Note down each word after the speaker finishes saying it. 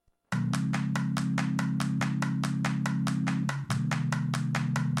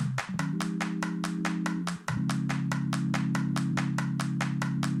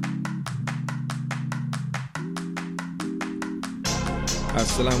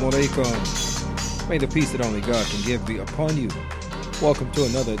Assalamu alaikum. May the peace that only God can give be upon you. Welcome to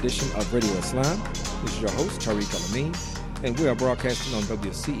another edition of Radio Islam. This is your host, Tariq Al-Amin, and we are broadcasting on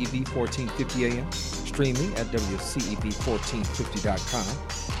WCEV 1450 AM, streaming at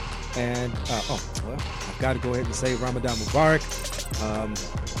WCEV1450.com. And, I've got to go ahead and say Ramadan Mubarak.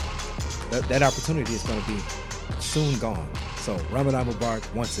 That opportunity is going to be soon gone. So, Ramadan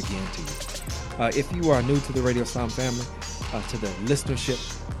Mubarak once again to you. If you are new to the Radio Islam family, to the listenership,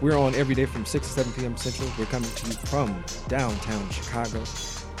 we're on every day from 6 to 7 p.m. Central. We're coming to you from downtown Chicago.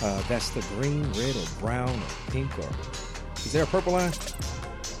 That's the green, red, or brown, or pink, or... Is there a purple line?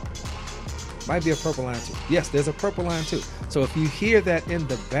 Might be a purple line, too. Yes, there's a purple line, too. So if you hear that in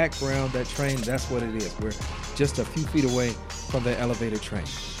the background, that train, that's what it is. We're just a few feet away from the elevated train.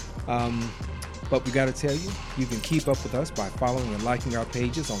 But we got to tell you, you can keep up with us by following and liking our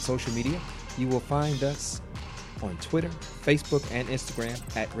pages on social media. You will find us on Twitter, Facebook, and Instagram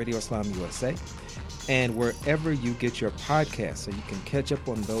at Radio Islam USA, and wherever you get your podcasts, so you can catch up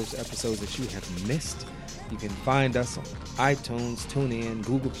on those episodes that you have missed. You can find us on iTunes, TuneIn,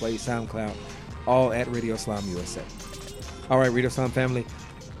 Google Play, SoundCloud, all at Radio Islam USA. All right, Radio Islam family,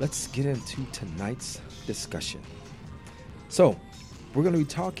 let's get into tonight's discussion. So, we're going to be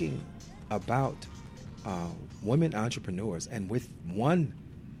talking about women entrepreneurs, and with one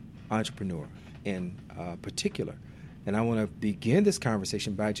entrepreneur in particular. And I want to begin this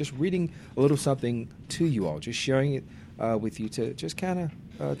conversation by just reading a little something to you all, just sharing it with you to just kind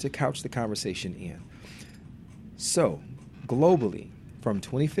of to couch the conversation in. So, globally, from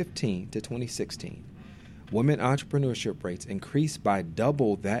 2015 to 2016, women entrepreneurship rates increased by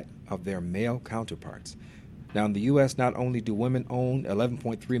double that of their male counterparts. Now, in the U.S., not only do women own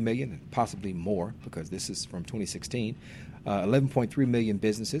 11.3 million, and possibly more, because this is from 2016, 11.3 million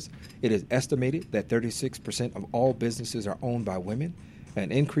businesses. It is estimated that 36% of all businesses are owned by women,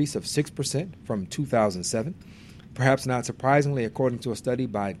 an increase of 6% from 2007. Perhaps not surprisingly, according to a study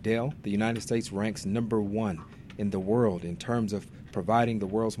by Dell, the United States ranks number one in the world in terms of providing the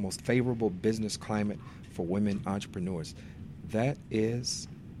world's most favorable business climate for women entrepreneurs. That is,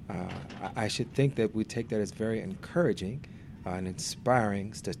 I should think that we take that as very encouraging and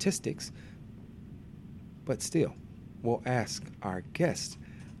inspiring statistics, but still, we'll ask our guest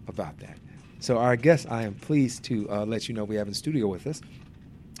about that. So our guest, I am pleased to let you know we have in studio with us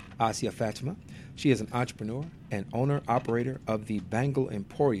Asia Fatima. She is an entrepreneur and owner-operator of the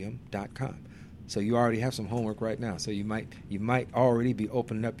BangleEmporium.com. So you already have some homework right now. So you might already be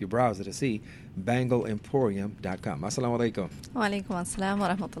opening up your browser to see BangleEmporium.com. Assalamu alaikum. Wa alaikum assalam wa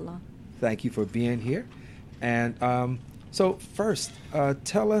rahmatullah. Thank you for being here. And so first,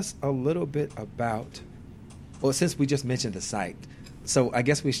 tell us a little bit about... Well, since we just mentioned the site, so I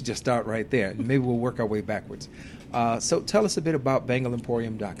guess we should just start right there. Maybe we'll work our way backwards. So tell us a bit about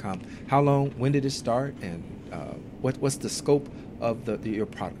BangleEmporium.com. How long, when did it start, and what's the scope of your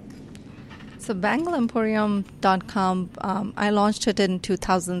product? So BangleEmporium.com, I launched it in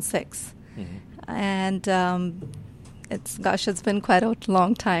 2006. Mm-hmm. And it's been quite a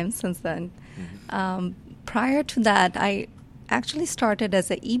long time since then. Mm-hmm. Prior to that, I actually started as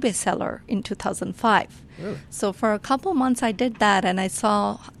an eBay seller in 2005. Really? So for a couple months I did that, and I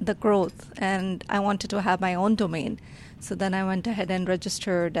saw the growth, and I wanted to have my own domain. So then I went ahead and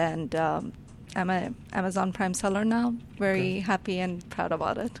registered, and I'm an Amazon Prime seller now. Very happy and proud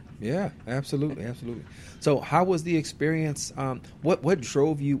about it. Yeah, absolutely. So how was the experience? What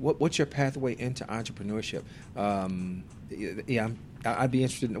drove you? What's your pathway into entrepreneurship? I'd be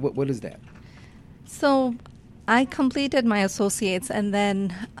interested in what is that? So I completed my associates, and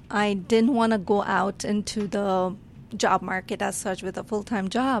then I didn't want to go out into the job market as such with a full-time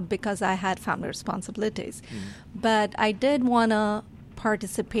job because I had family responsibilities. But I did want to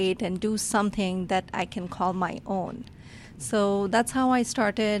participate and do something that I can call my own. So that's how I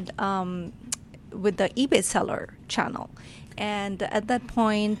started with the eBay seller channel. And at that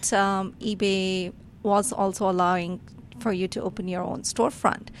point, eBay was also allowing for you to open your own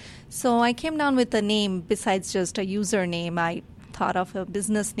storefront. So I came down with a name besides just a username. I thought of a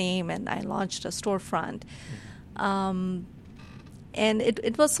business name, and I launched a storefront. And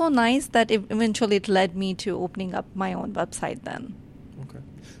it was so nice that eventually it led me to opening up my own website then. Okay.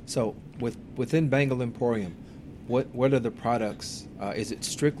 So within Bangle Emporium, what are the products? Is it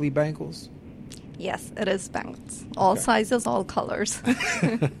strictly bangles? Yes, it is bangles. All sizes, all colors.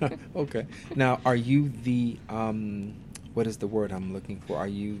 Okay. Now, are you the... what is the word I'm looking for? Are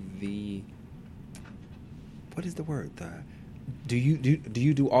you the... What is the word? Do you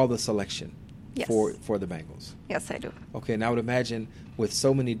do all the selection? Yes. For the bangles? Yes, I do. Okay, and I would imagine with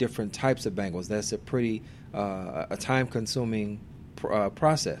so many different types of bangles, that's a pretty a time-consuming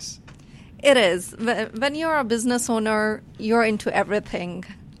process. It is. When you're a business owner, you're into everything,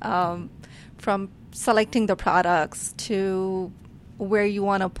 from selecting the products to where you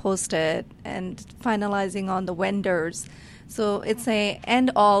want to post it and finalizing on the vendors. So it's a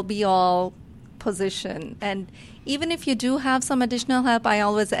end-all, be-all position. And even if you do have some additional help, I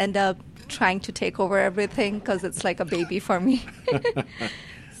always end up trying to take over everything because it's like a baby for me.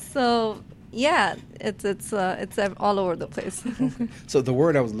 So yeah, it's all over the place. Okay. So the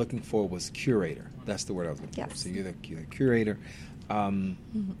word I was looking for was curator. That's the word I was looking for. Yes. So you're the curator. And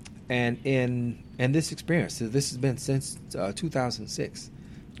in this experience, so this has been since 2006.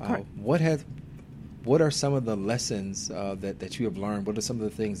 What are some of the lessons that you have learned? What are some of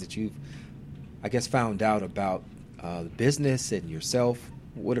the things that you've, I guess, found out about the business and yourself?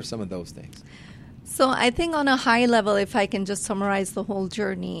 What are some of those things? So I think on a high level, if I can just summarize the whole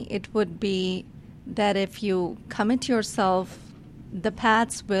journey, it would be that if you commit yourself, the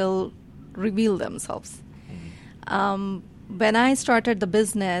paths will reveal themselves. When I started the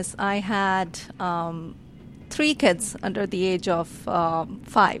business, I had 3 kids under the age of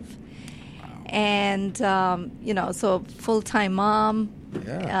 5. And, so full-time mom,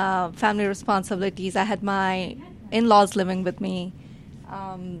 family responsibilities. I had my in-laws living with me.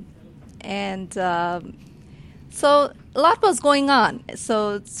 So a lot was going on.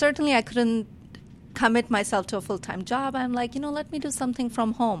 So certainly I couldn't commit myself to a full-time job. I'm like, let me do something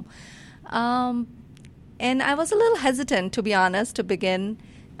from home. And I was a little hesitant, to be honest, to begin.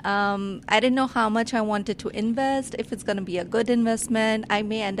 I didn't know how much I wanted to invest, if it's going to be a good investment. I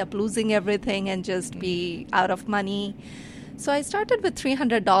may end up losing everything and just be out of money. So I started with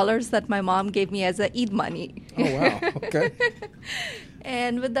 $300 that my mom gave me as a Eid money. Oh, wow. Okay.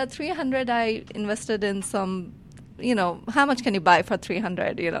 And with that $300, I invested in some, how much can you buy for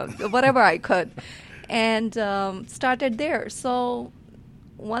 $300? Whatever I could. And started there. So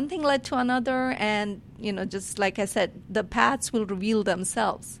one thing led to another, and, just like I said, the paths will reveal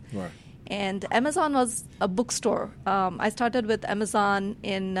themselves. Right. And Amazon was a bookstore. I started with Amazon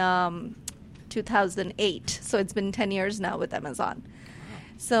in 2008. So it's been 10 years now with Amazon.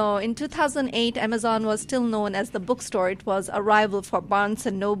 So in 2008, Amazon was still known as the bookstore. It was a rival for Barnes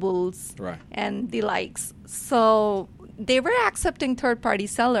and Nobles and the likes. So they were accepting third-party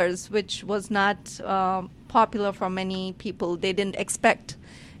sellers, which was not popular for many people. They didn't expect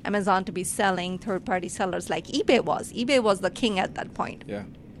Amazon to be selling third-party sellers like eBay was. eBay was the king at that point. Yeah.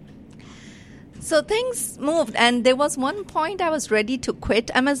 So things moved, and there was one point I was ready to quit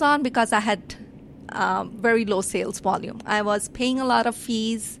Amazon because I had very low sales volume. I was paying a lot of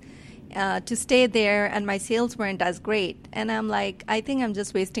fees to stay there, and my sales weren't as great. And I'm like, I think I'm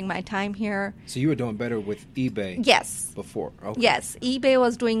just wasting my time here. So you were doing better with eBay? Yes. Before? Okay. Yes. eBay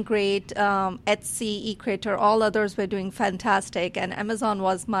was doing great. Etsy, eCreator, all others were doing fantastic. And Amazon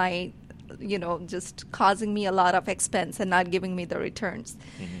was my, just causing me a lot of expense and not giving me the returns.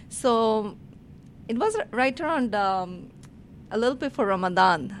 Mm-hmm. So it was right around a little before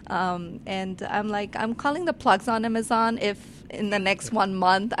Ramadan. And I'm like, I'm calling the plugs on Amazon if in the next 1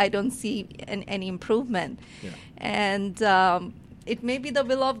 month I don't see any improvement. Yeah. And it may be the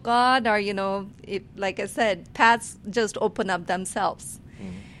will of God, or, like I said, paths just open up themselves.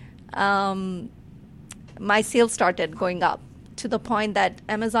 Mm-hmm. My sales started going up to the point that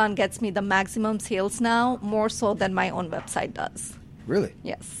Amazon gets me the maximum sales now, more so than my own website does. Really?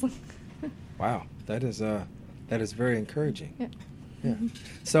 Yes. Wow, that is very encouraging. Yeah. Yeah. Mm-hmm.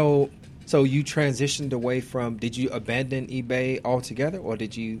 So you transitioned away from, did you abandon eBay altogether, or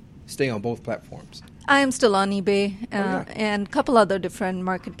did you stay on both platforms? I am still on eBay and a couple other different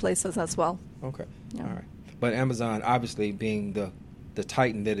marketplaces as well. Okay. Yeah. All right. But Amazon, obviously being the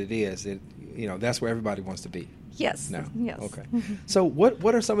titan that it is, that's where everybody wants to be. Yes. Now. Yes. Okay. So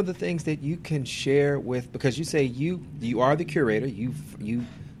what are some of the things that you can share with, because you say you are the curator, you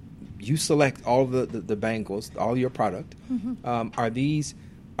select all the bangles, all your product. Mm-hmm.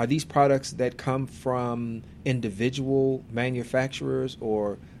 Are these products that come from individual manufacturers,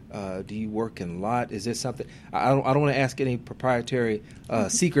 or do you work in lot? Is this something? I don't want to ask any proprietary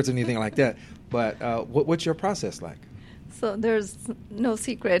secrets or anything like that. But what's your process like? So there's no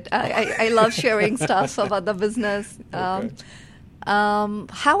secret. I love sharing stuff about the business. Okay.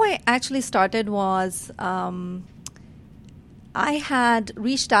 How I actually started was I had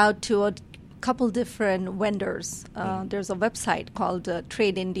reached out to a couple different vendors. There's a website called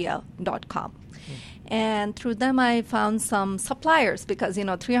tradeindia.com. And through them, I found some suppliers because,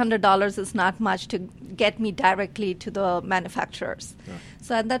 $300 is not much to get me directly to the manufacturers. Yeah.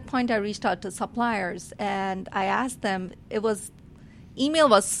 So at that point, I reached out to suppliers and I asked them, it was email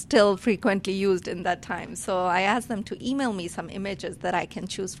was still frequently used in that time. So I asked them to email me some images that I can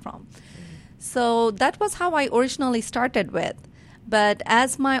choose from. So that was how I originally started with. But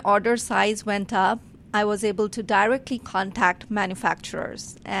as my order size went up, I was able to directly contact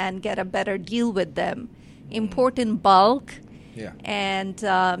manufacturers and get a better deal with them, import in bulk, and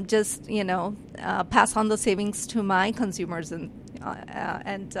just, pass on the savings to my consumers and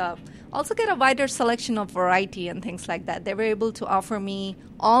also get a wider selection of variety and things like that. They were able to offer me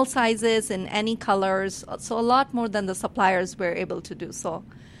all sizes in any colors, so a lot more than the suppliers were able to do so.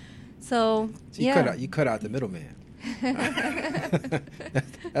 So you cut out the middleman.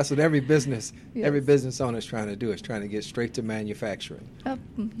 That's what every business owner is trying to do, is trying to get straight to manufacturing.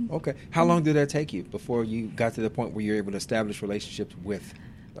 Okay. How long did that take you before you got to the point where you're able to establish relationships with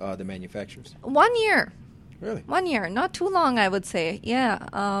the manufacturers? 1 year. Really? 1 year. Not too long, I would say. Yeah.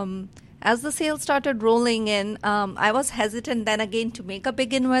 As the sales started rolling in, I was hesitant then again to make a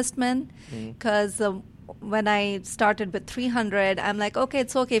big investment because when I started with 300, I'm like, okay,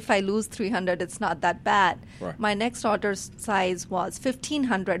 it's okay if I lose 300. It's not that bad. Right. My next order size was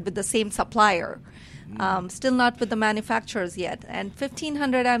 1,500 with the same supplier. Still not with the manufacturers yet. And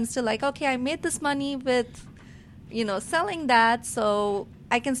 1,500, I'm still like, okay, I made this money with, selling that, so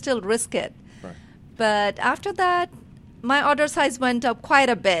I can still risk it. Right. But after that, my order size went up quite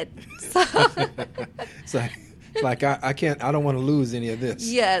a bit. So It's like I don't want to lose any of this.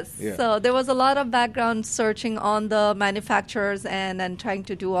 Yes. Yeah. So there was a lot of background searching on the manufacturers and trying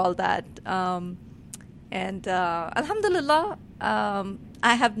to do all that. Alhamdulillah,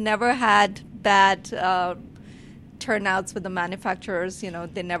 I have never had bad turnouts with the manufacturers.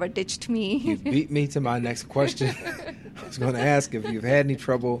 They never ditched me. You beat me to my next question. I was going to ask if you've had any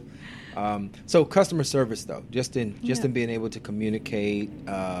trouble. So customer service, though, just in being able to communicate,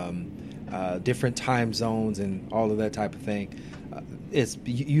 different time zones and all of that type of thing,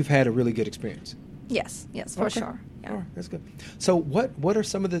 you've had a really good experience. Yes, for sure. Yeah. All right, that's good. So what are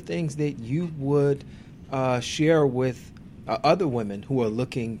some of the things that you would share with other women who are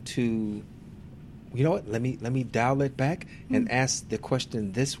looking to, let me dial it back and ask the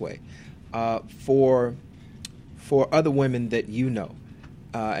question this way. For other women that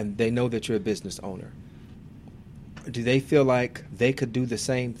and they know that you're a business owner, do they feel like they could do the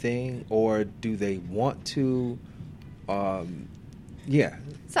same thing, or do they want to? So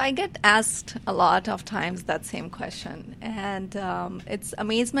I get asked a lot of times that same question, and it's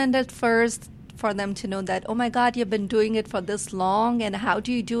amazement at first for them to know that, oh my God, you've been doing it for this long, and how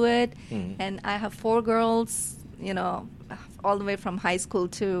do you do it? Mm-hmm. And I have 4 girls, all the way from high school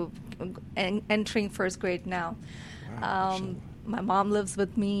to entering first grade now. Wow, my mom lives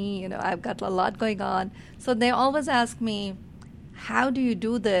with me. I've got a lot going on. So they always ask me, how do you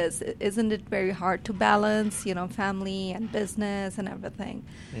do this? Isn't it very hard to balance, family and business and everything?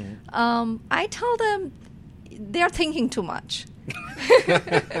 Mm-hmm. I tell them they're thinking too much.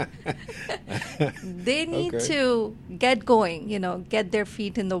 They need to get going, get their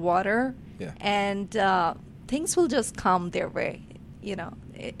feet in the water, and things will just come their way.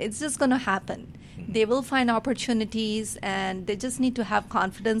 It's just going to happen. They will find opportunities, and they just need to have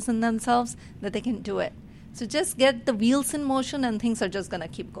confidence in themselves that they can do it. So just get the wheels in motion, and things are just going to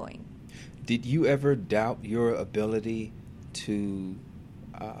keep going. Did you ever doubt your ability to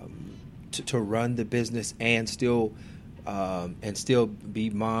run the business and still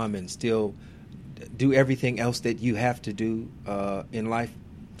be mom and still do everything else that you have to do in life?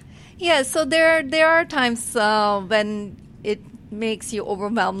 Yeah. So there are times when it makes you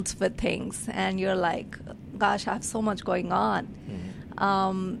overwhelmed with things, and you're like, gosh, I have so much going on.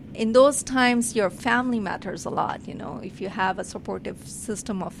 Mm-hmm. In those times, your family matters a lot. If you have a supportive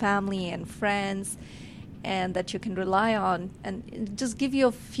system of family and friends and that you can rely on, and just give you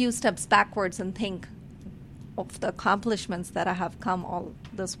a few steps backwards and think of the accomplishments that I have come all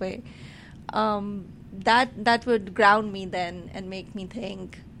this way, that would ground me then and make me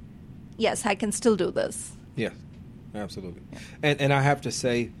think, yes, I can still do this. Yes. Absolutely. And I have to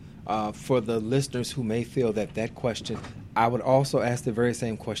say, for the listeners who may feel that question, I would also ask the very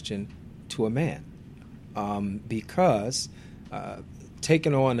same question to a man. Because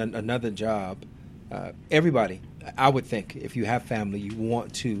taking on another job, everybody, I would think, if you have family, you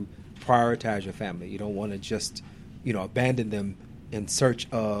want to prioritize your family. You don't want to just, abandon them in search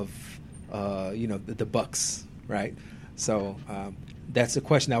of, the bucks, right? So that's a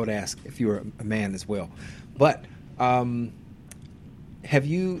question I would ask if you were a man as well. But do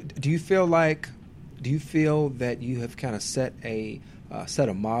you feel that you have kind of set a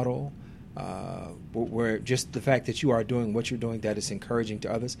model where just the fact that you are doing what you're doing, that is encouraging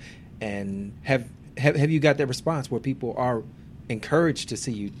to others? And have you got that response where people are encouraged to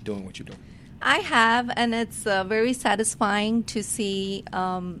see you doing what you're doing. I have, and it's very satisfying to see.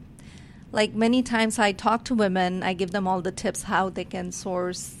 Like many times I talk to women, I give them all the tips how they can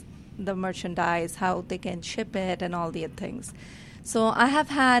source the merchandise, how they can ship it, and all the things. So I have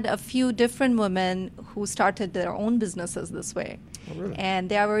had a few different women who started their own businesses this way. Oh, really? And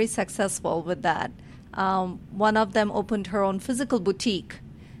they are very successful with that. One of them opened her own physical boutique,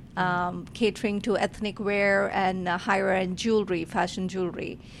 catering to ethnic wear and higher-end jewelry, fashion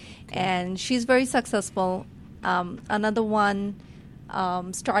jewelry. Okay. And she's very successful. Another one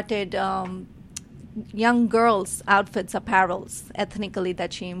started young girls' outfits, apparels, ethnically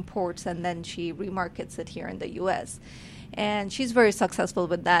that she imports, and then she remarkets it here in the U.S. And she's very successful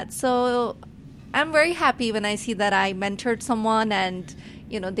with that. So I'm very happy when I see that I mentored someone and,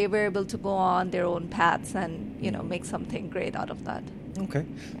 they were able to go on their own paths and, make something great out of that. Okay.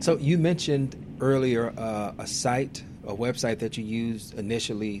 So you mentioned earlier a website that you used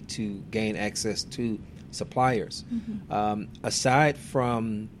initially to gain access to suppliers. Mm-hmm. Aside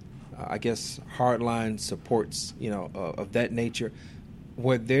from, I guess, hardline supports, of that nature,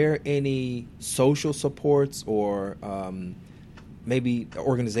 were there any social supports or maybe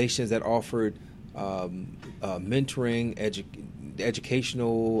organizations that offered mentoring,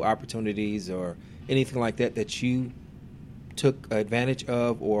 educational opportunities or anything like that you took advantage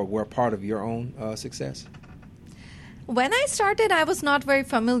of or were part of your own success? When I started, I was not very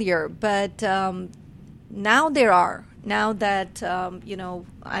familiar, but now there are. Now that,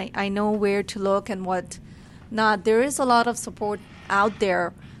 I know where to look and what not, there is a lot of support out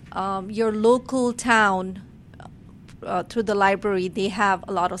there. Your local town, through the library, they have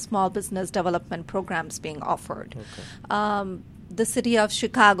a lot of small business development programs being offered. Okay. The city of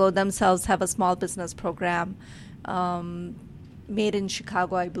Chicago themselves have a small business program. Made in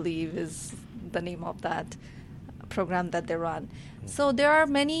Chicago, I believe, is the name of that program that they run. So there are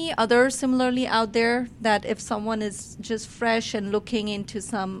many others similarly out there that if someone is just fresh and looking into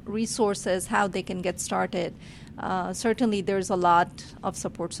some resources, how they can get started, certainly there's a lot of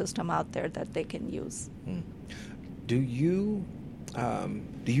support system out there that they can use. Do you ever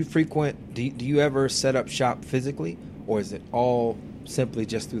set up shop physically, or is it all simply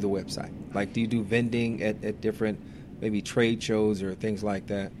just through the website? Like, do you do vending at different maybe trade shows or things like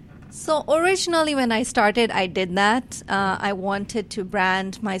that? So originally when I started, I did that. I wanted to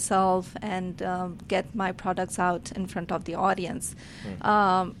brand myself and get my products out in front of the audience.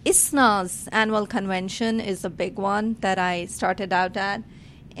 ISNA's annual convention is a big one that I started out at.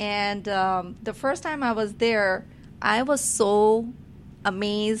 And the first time I was there, I was so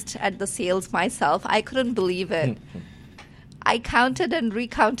amazed at the sales myself. I couldn't believe it. I counted and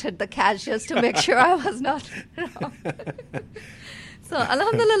recounted the cash just to make sure I was not wrong. So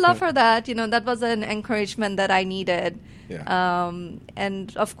alhamdulillah for that, that was an encouragement that I needed. Yeah.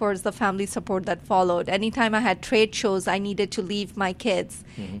 And of course the family support that followed. Anytime I had trade shows, I needed to leave my kids.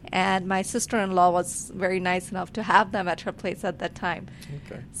 Mm-hmm. And my sister-in-law was very nice enough to have them at her place at that time.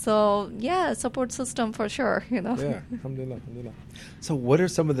 Okay. So yeah, support system for sure, Yeah, alhamdulillah. So what are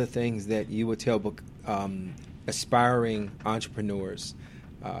some of the things that you would tell aspiring entrepreneurs,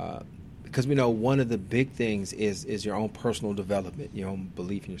 because we know one of the big things is your own personal development, your own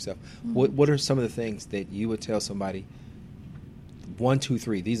belief in yourself. Mm-hmm. What are some of the things that you would tell somebody, 1, 2,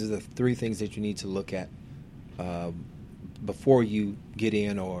 3, these are the 3 things that you need to look at before you get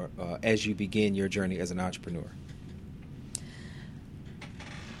in or as you begin your journey as an entrepreneur?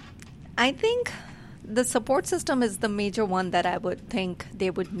 I think the support system is the major one that I would think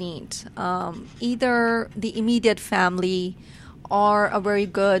they would need. Either the immediate family or a very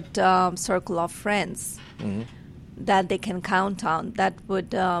good circle of friends that they can count on. That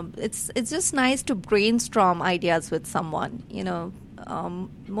would it's just nice to brainstorm ideas with someone.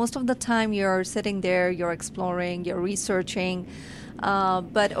 Most of the time you're sitting there, you're exploring, you're researching,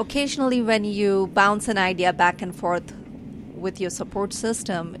 but occasionally when you bounce an idea back and forth with your support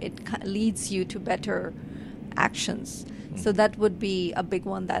system, it leads you to better actions. Mm-hmm. So that would be a big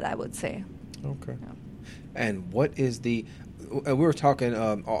one that I would say. Okay. Yeah. And what is we were talking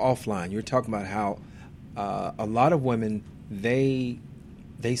offline, you were talking about how a lot of women, they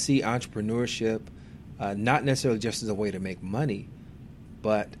see entrepreneurship not necessarily just as a way to make money,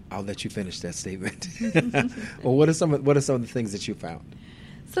 but I'll let you finish that statement. Well, what are some of the things that you found?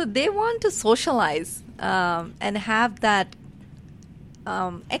 So they want to socialize and have that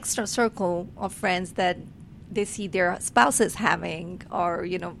extra circle of friends that they see their spouses having, or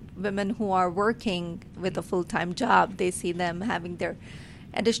women who are working with a full-time job, they see them having their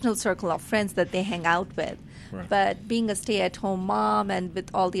additional circle of friends that they hang out with. Right. But being a stay-at-home mom and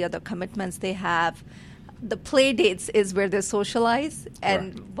with all the other commitments they have, the play dates is where they socialize,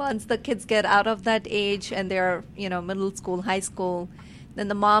 and Right. once the kids get out of that age and they're middle school, high school, then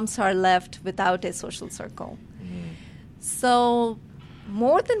the moms are left without a social circle. So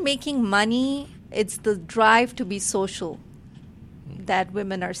more than making money, it's the drive to be social that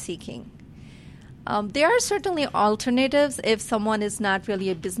women are seeking. There are certainly alternatives if someone is not really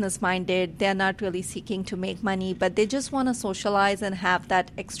a business minded, they're not really seeking to make money, but they just want to socialize and have that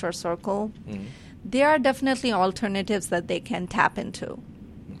extra circle. There are definitely alternatives that they can tap into.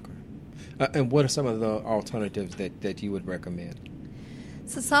 Okay. And what are some of the alternatives that you would recommend?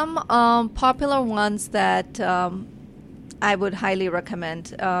 So some popular ones that I would highly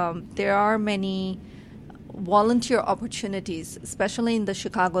recommend. There are many volunteer opportunities, especially in the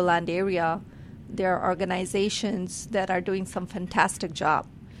Chicagoland area. There are organizations that are doing some fantastic job.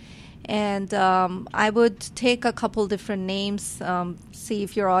 And I would take a couple different names, see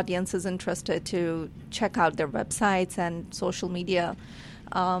if your audience is interested to check out their websites and social media.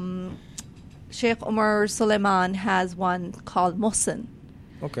 Sheikh Umar Suleiman has one called Mohsin.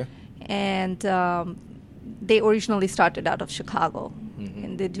 Okay. And they originally started out of Chicago,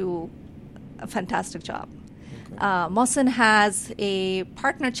 and they do a fantastic job. Okay. Mohsin has a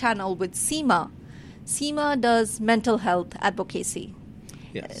partner channel with SEMA. SEMA does mental health advocacy.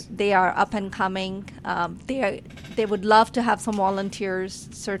 Yes. They are up and coming. They would love to have some volunteers.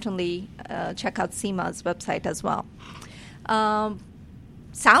 Certainly check out SEMA's website as well.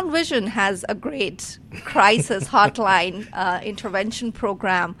 Sound Vision has a great crisis hotline intervention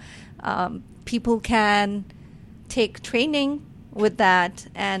program. People can take training with that,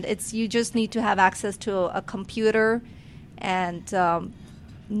 and you just need to have access to a computer and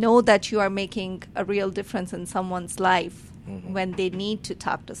know that you are making a real difference in someone's life when they need to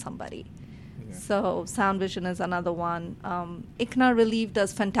talk to somebody. Yeah. So Sound Vision is another one. ICNA Relief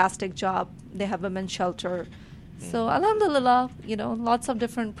does fantastic job. They have women's shelter. So alhamdulillah, lots of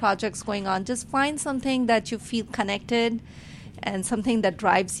different projects going on. Just find something that you feel connected and something that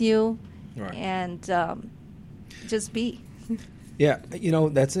drives you, Right. and just be. Yeah,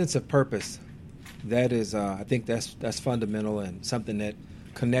 that sense of purpose, that is, I think that's fundamental and something that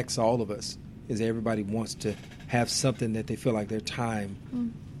connects all of us. Is everybody wants to have something that they feel like their time,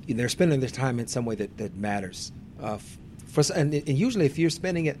 they're spending their time in some way that matters. And usually, if you're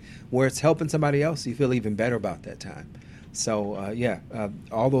spending it where it's helping somebody else, you feel even better about that time. So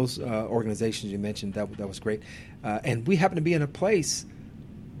all those organizations you mentioned, that was great. And we happen to be in a place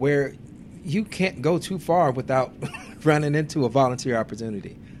where you can't go too far without running into a volunteer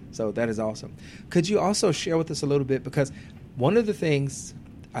opportunity. So that is awesome. Could you also share with us a little bit, because one of the things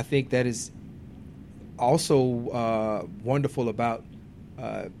I think that is also wonderful about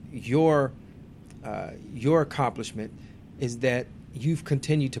your accomplishment is that you've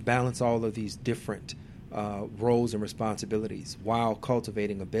continued to balance all of these different roles and responsibilities while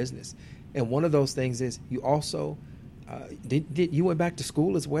cultivating a business. And one of those things is you also you went back to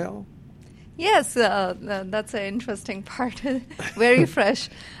school as well? Yes, that's an interesting part. Very fresh.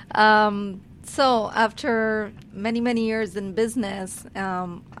 So after many, many years in business,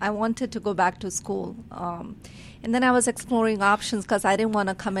 I wanted to go back to school. And then I was exploring options because I didn't want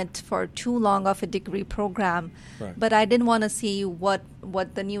to commit for too long of a degree program. Right. But I didn't want to see what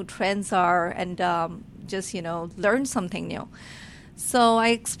the new trends are and just, learn something new. So I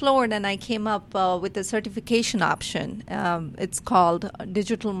explored and I came up with a certification option. It's called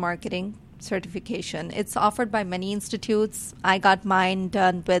Digital Marketing Certification. It's offered by many institutes. I got mine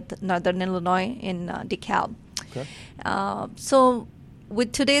done with Northern Illinois in DeKalb. Okay. So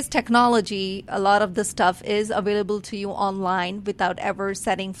with today's technology, a lot of the stuff is available to you online without ever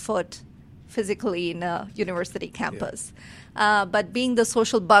setting foot physically in a university campus. But being the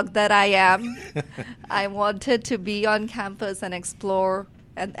social bug that I am, I wanted to be on campus and explore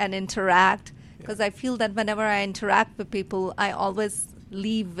and interact, because I feel that whenever I interact with people, I always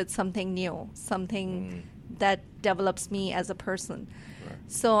leave with something new, something that develops me as a person. Right.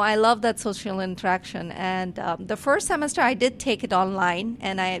 So I love that social interaction. And the first semester I did take it online,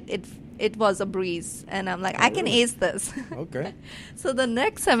 and it was a breeze. And I'm like, I can ace this. Okay. So the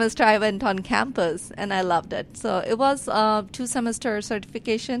next semester I went on campus, and I loved it. So it was a 2-semester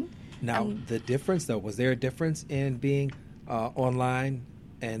certification. Now, the difference, though, was there a difference in being online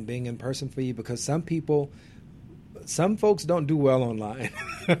and being in person for you? Because some folks don't do well online.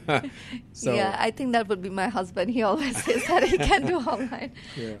 So, yeah, I think that would be my husband. He always says that he can do online.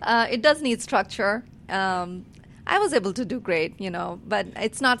 Yeah. It does need structure. I was able to do great, but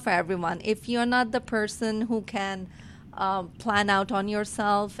it's not for everyone. If you're not the person who can plan out on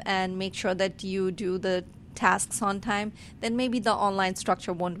yourself and make sure that you do the tasks on time, then maybe the online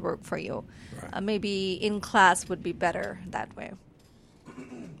structure won't work for you. maybe in class would be better that way.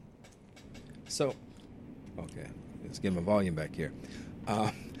 So, okay, let's get my volume back here.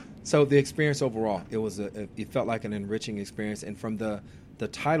 So the experience overall, it felt like an enriching experience, and from the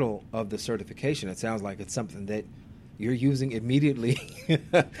title of the certification, it sounds like it's something that you're using immediately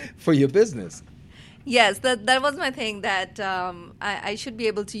for your business. Yes, that was my thing, that I should be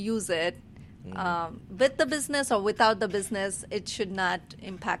able to use it with the business or without the business. It should not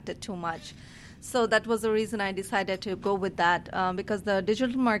impact it too much. So that was the reason I decided to go with that, because the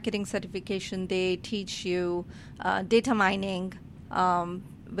digital marketing certification, they teach you data mining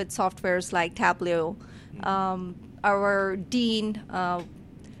with softwares like Tableau. Our dean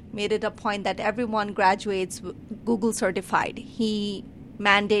made it a point that everyone graduates Google certified. He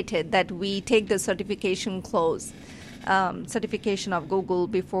mandated that we take the certification of Google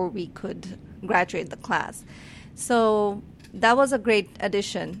before we could graduate the class. So that was a great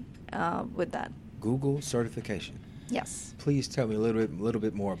addition with that. Google certification. Yes. Please tell me a little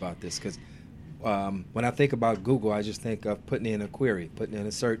bit more about this, because when I think about Google, I just think of putting in a query, putting in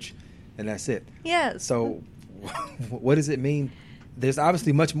a search, and that's it. Yes. So what does it mean? There's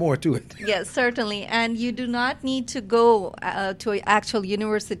obviously much more to it. Yes, certainly. And you do not need to go to an actual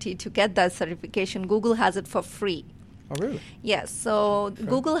university to get that certification. Google has it for free. Oh, really? Yes. So okay.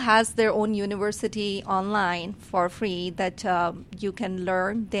 Google has their own university online for free that you can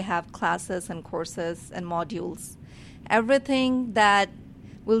learn. They have classes and courses and modules. Everything that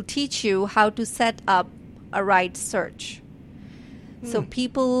will teach you how to set up a right search. So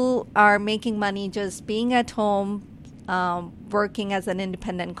people are making money just being at home, working as an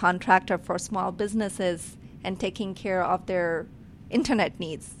independent contractor for small businesses and taking care of their internet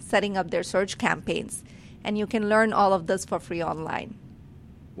needs, setting up their search campaigns. And you can learn all of this for free online.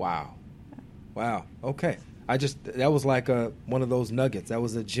 Wow. Okay. That was like one of those nuggets. That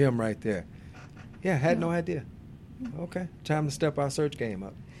was a gem right there. Yeah, I had no idea. Okay. Time to step our search game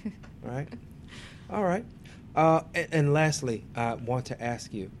up. All right. And lastly, I want to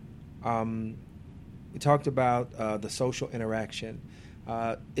ask you, we talked about the social interaction.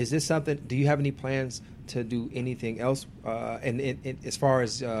 Is this something, do you have any plans to do anything else and as far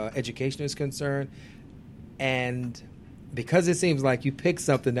as education is concerned? And because it seems like you picked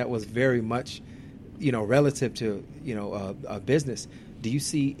something that was very much, relative to, a business, do you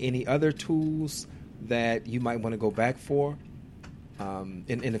see any other tools that you might want to go back for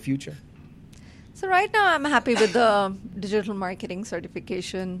in the future? So right now I'm happy with the digital marketing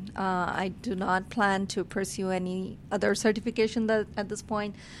certification. I do not plan to pursue any other certification at this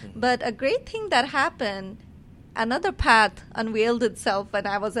point. Mm-hmm. But a great thing that happened, another path unveiled itself when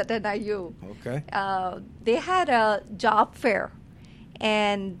I was at NIU. Okay. They had a job fair.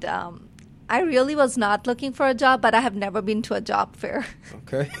 And I really was not looking for a job, but I have never been to a job fair.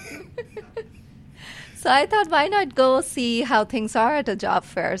 Okay. So I thought, why not go see how things are at a job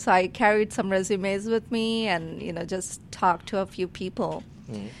fair? So I carried some resumes with me and, just talked to a few people.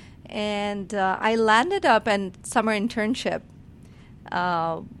 Mm. And I landed up in summer internship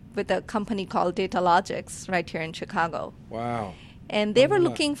with a company called Datalogics right here in Chicago. Wow. And they were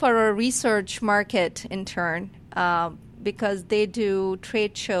looking for a research market intern because they do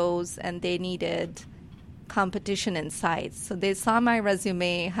trade shows and they needed competition insights. So they saw my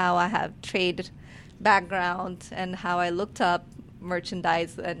resume, how I have trade background and how I looked up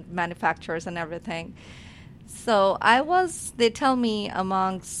merchandise and manufacturers and everything. So they tell me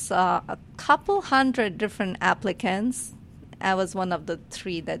amongst a couple hundred different applicants, I was one of the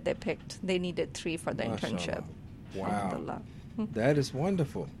 3 that they picked. They needed 3 for the internship. Wow. That is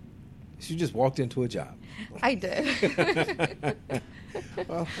wonderful. You just walked into a job. I did.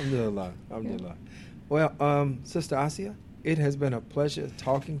 Well, alhamdulillah. Well, Sister Asia, it has been a pleasure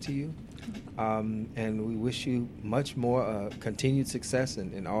talking to you. And we wish you much more continued success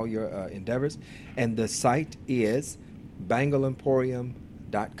in all your endeavors. And the site is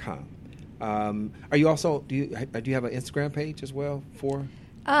bangleemporium.com. Are you also, do you have an Instagram page as well for?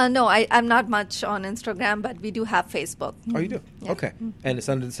 No, I'm not much on Instagram, but we do have Facebook. Oh, you do? Yeah. Okay. And it's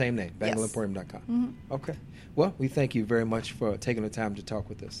under the same name, bangleemporium.com. Mm-hmm. Okay. Well, we thank you very much for taking the time to talk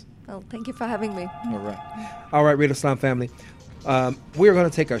with us. Well, thank you for having me. All right, Radio Islam family. We're going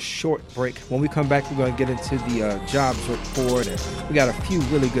to take a short break. When we come back, we're going to get into the jobs report, and we got a few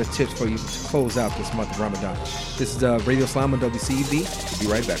really good tips for you to close out this month of Ramadan. This is Radio Islam on WCEV. We'll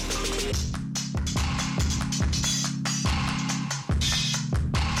be right back.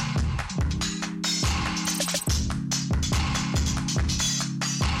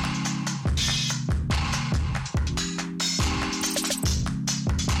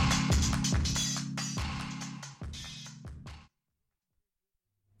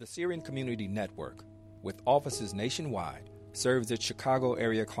 The Syrian Community Network, with offices nationwide, serves its Chicago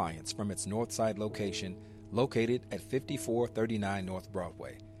area clients from its Northside location located at 5439 North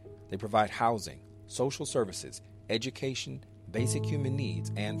Broadway. They provide housing, social services, education, basic human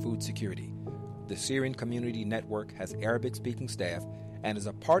needs, and food security. The Syrian Community Network has Arabic-speaking staff and is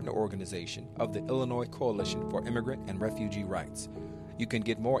a partner organization of the Illinois Coalition for Immigrant and Refugee Rights. You can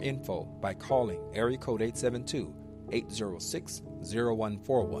get more info by calling area code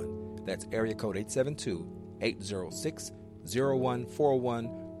 872-806-0141. That's area code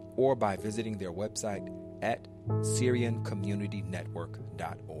 872-806-0141, or by visiting their website at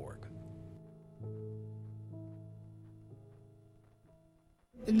SyrianCommunityNetwork.org.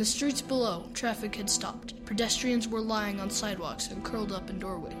 In the streets below, traffic had stopped. Pedestrians were lying on sidewalks and curled up in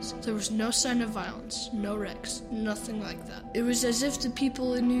doorways. There was no sign of violence, no wrecks, nothing like that. It was as if the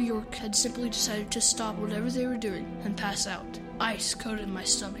people in New York had simply decided to stop whatever they were doing and pass out. Ice coated my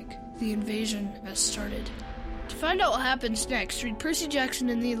stomach. The invasion has started. To find out what happens next, read Percy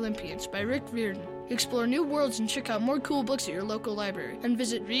Jackson and the Olympians by Rick Riordan. Explore new worlds and check out more cool books at your local library. And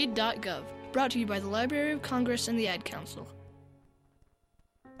visit read.gov. Brought to you by the Library of Congress and the Ad Council.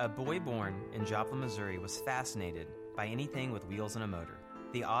 A boy born in Joplin, Missouri was fascinated by anything with wheels and a motor.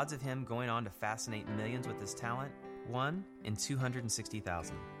 The odds of him going on to fascinate millions with his talent? 1 in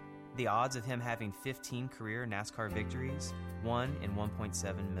 260,000. The odds of him having 15 career NASCAR victories? 1 in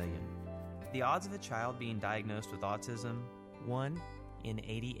 1.7 million. The odds of a child being diagnosed with autism? 1 in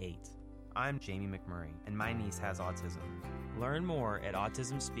 88. I'm Jamie McMurray, and my niece has autism. Learn more at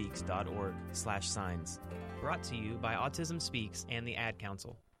autismspeaks.org/signs. Brought to you by Autism Speaks and the Ad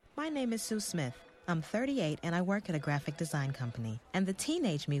Council. My name is Sue Smith. I'm 38 and I work at a graphic design company. And the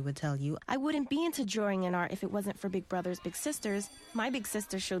teenage me would tell you, I wouldn't be into drawing and art if it wasn't for Big Brothers Big Sisters. My big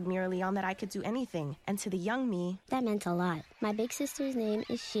sister showed me early on that I could do anything. And to the young me, that meant a lot. My big sister's name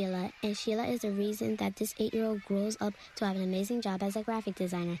is Sheila, and Sheila is the reason that this 8-year-old grows up to have an amazing job as a graphic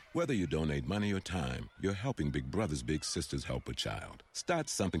designer. Whether you donate money or time, you're helping Big Brothers Big Sisters help a child. Start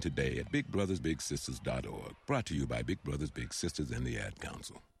something today at BigBrothersBigSisters.org. Brought to you by Big Brothers Big Sisters and the Ad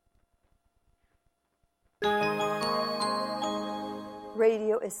Council.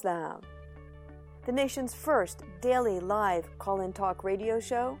 Radio Islam, the nation's first daily live call-in talk radio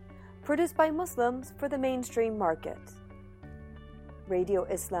show produced by Muslims for the mainstream market. Radio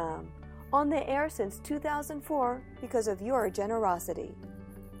Islam, on the air since 2004 because of your generosity.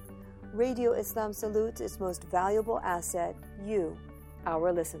 Radio Islam salutes its most valuable asset, you,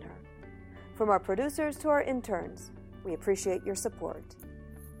 our listener. From our producers to our interns, we appreciate your support.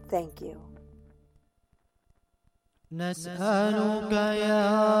 Thank you. نسألك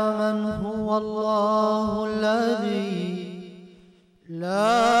يا من هو الله الذي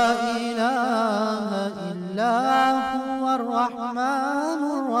لا إله إلا هو الرحمن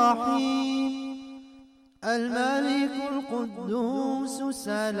الرحيم الملك القدوس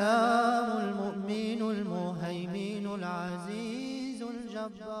السلام المؤمن المهيمن العزيز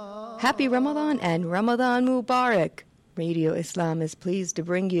الجبار. Happy Ramadan and Ramadan Mubarak. Radio Islam is pleased to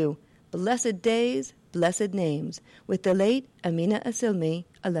bring you Blessed Days, Blessed Names with the late Amina Asilmi,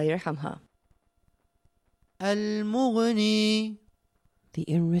 Allah yarhamha. Al-Mughni, the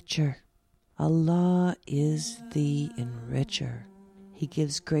enricher. Allah is the enricher. He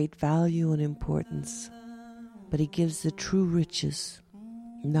gives great value and importance, but He gives the true riches,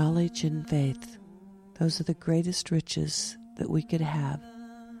 knowledge and faith. Those are the greatest riches that we could have.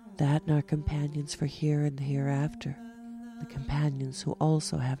 That and our companions for here and hereafter, the companions who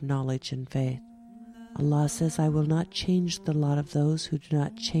also have knowledge and faith. Allah says, I will not change the lot of those who do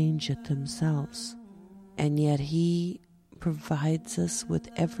not change it themselves. And yet He provides us with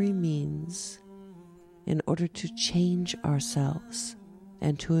every means in order to change ourselves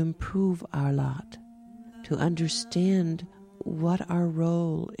and to improve our lot, to understand what our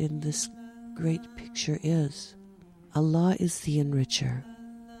role in this great picture is. Allah is the enricher.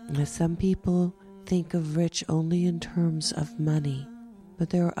 Now, some people think of rich only in terms of money, but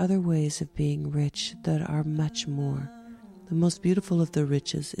there are other ways of being rich that are much more. The most beautiful of the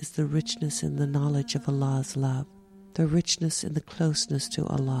riches is the richness in the knowledge of Allah's love, the richness in the closeness to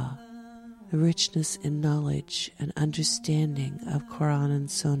Allah, the richness in knowledge and understanding of Quran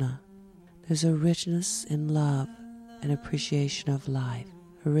and Sunnah. There's a richness in love and appreciation of life,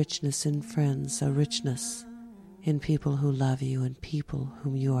 a richness in friends, a richness in people who love you and people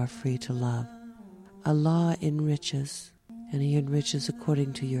whom you are free to love. Allah enriches, and He enriches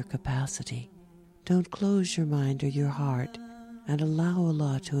according to your capacity. Don't close your mind or your heart, and allow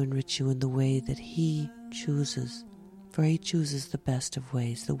Allah to enrich you in the way that He chooses, for He chooses the best of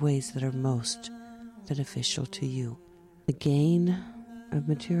ways, the ways that are most beneficial to you. The gain of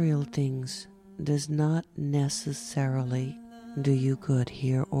material things does not necessarily do you good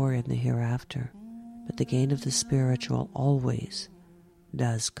here or in the hereafter, but the gain of the spiritual always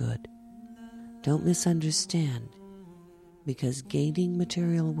does good. Don't misunderstand, because gaining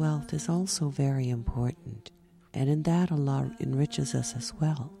material wealth is also very important, and in that Allah enriches us as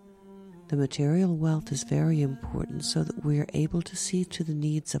well. The material wealth is very important so that we are able to see to the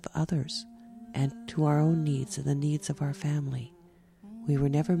needs of others and to our own needs and the needs of our family. We were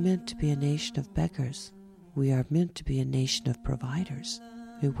never meant to be a nation of beggars. We are meant to be a nation of providers.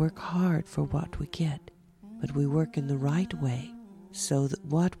 We work hard for what we get, but we work in the right way so that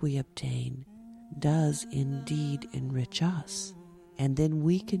what we obtain does indeed enrich us. And then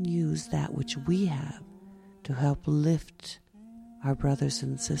we can use that which we have to help lift our brothers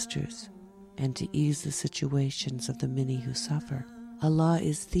and sisters and to ease the situations of the many who suffer. Allah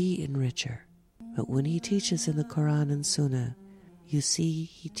is the enricher. But when He teaches in the Quran and Sunnah, you see,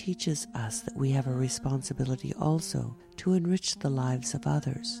 He teaches us that we have a responsibility also to enrich the lives of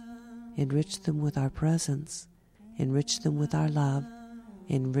others, enrich them with our presence, enrich them with our love,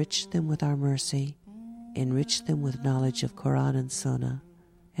 enrich them with our mercy, enrich them with knowledge of Quran and Sunnah,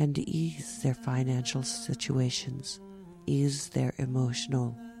 and to ease their financial situations, ease their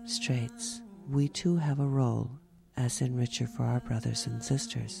emotional straits. We too have a role as enricher for our brothers and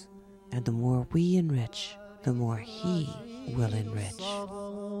sisters, and the more we enrich, the more He will enrich.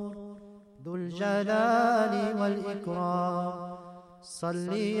 ذو الجلال والإكرام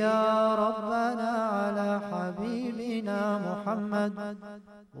صل يا ربنا على حبيبنا محمد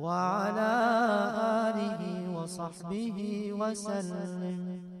وعلى آله وصحبه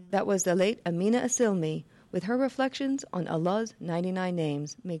وسلم. That was the late Amina Asilmi with her reflections on Allah's 99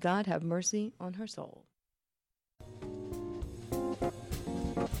 names. May God have mercy on her soul.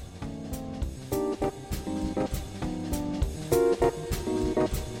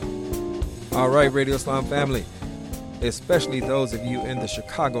 All right, Radio Islam family, especially those of you in the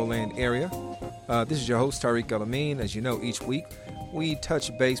Chicagoland area. This is your host, Tariq El-Amin. As you know, each week we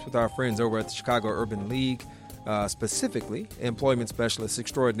touch base with our friends over at the Chicago Urban League, specifically Employment Specialist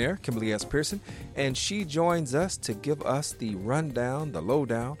Extraordinaire, Kimberly S. Pearson, and she joins us to give us the rundown, the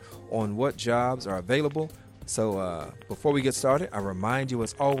lowdown on what jobs are available. So before we get started, I remind you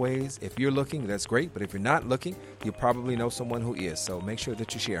as always, if you're looking, that's great, but if you're not looking, you probably know someone who is, so make sure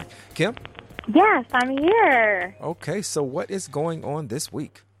that you're sharing. Kim? Yes, I'm here. Okay, so what is going on this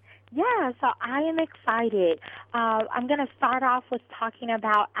week? Yeah, so I am excited. I'm going to start off with talking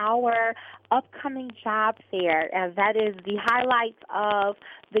about our upcoming job fair, and that is the highlights of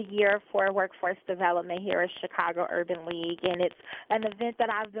the year for workforce development here at Chicago Urban League, and it's an event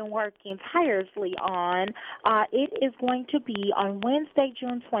that I've been working tirelessly on. It is going to be on Wednesday,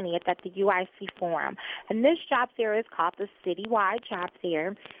 June 20th at the UIC Forum, and this job fair is called the Citywide Job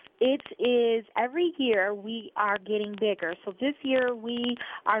Fair. It is every year we are getting bigger. So this year we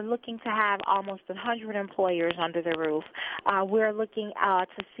are looking to have almost 100 employers under the roof. We're looking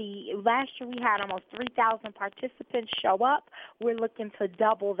to see, last year we had almost 3,000 participants show up. We're looking to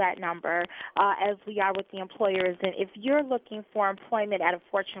double that number as we are with the employers. And if you're looking for employment at a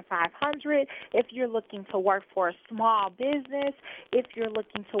Fortune 500, if you're looking to work for a small business, if you're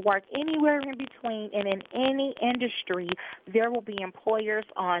looking to work anywhere in between and in any industry, there will be employers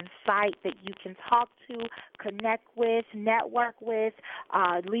on site that you can talk to, connect with, network with,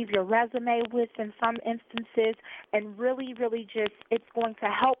 leave your resume with in some instances, and really, really just, it's going to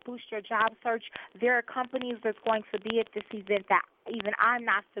help boost your job search. There are companies that's going to be at this event that even I'm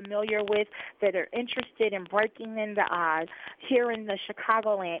not familiar with that are interested in breaking in the here in the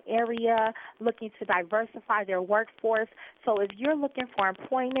Chicagoland area, looking to diversify their workforce. So if you're looking for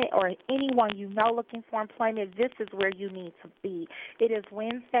employment or anyone you know looking for employment, this is where you need to be. It is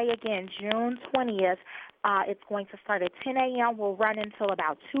Wednesday, again, June 20th. It's going to start at 10 a.m. We'll run until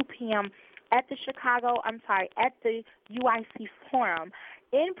about 2 p.m. at the UIC Forum.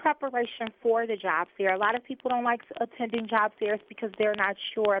 In preparation for the job fair, a lot of people don't like attending job fairs because they're not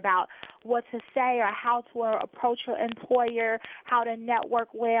sure about what to say or how to approach an employer, how to network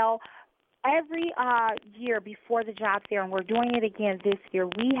well. Every year before the job fair, and we're doing it again this year,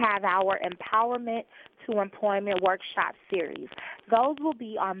 we have our Empowerment to Employment Workshop Series. Those will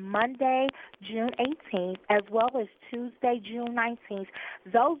be on Monday, June 18th, as well as Tuesday, June 19th.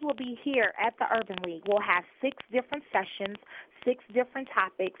 Those will be here at the Urban League. We'll have 6 different sessions, 6 different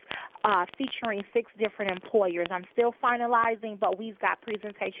topics featuring 6 different employers. I'm still finalizing, but we've got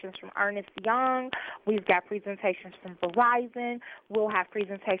presentations from Ernst Young. We've got presentations from Verizon. We'll have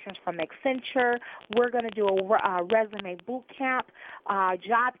presentations from Accenture. We're going to do a resume boot camp.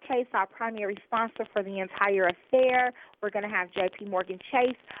 Job Case, our primary sponsor for the the entire affair. We're going to have JP Morgan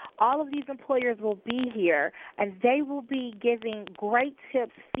Chase. All of these employers will be here, and they will be giving great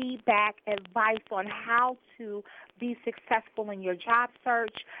tips, feedback, advice on how to be successful in your job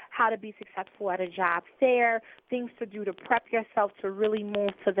search, how to be successful at a job fair, things to do to prep yourself to really move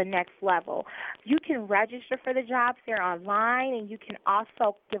to the next level. You can register for the job fair online, and you can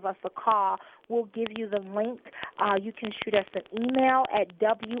also give us a call. We'll give you the link. You can shoot us an email at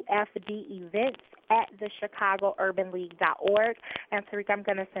wfdevents@thechicagourbanleague.org. And Tariq, I'm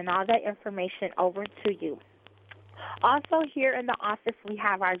going to send all that information over to you. Also, here in the office, we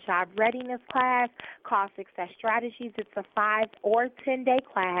have our job readiness class called Success Strategies. It's a 5 or 10-day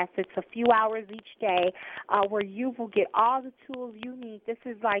class. It's a few hours each day where you will get all the tools you need. This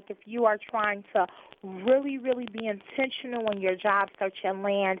is like if you are trying to really, really be intentional in your job search and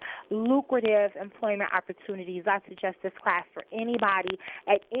land lucrative employment opportunities. I suggest this class for anybody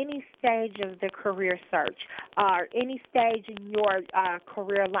at any stage of the career search or any stage in your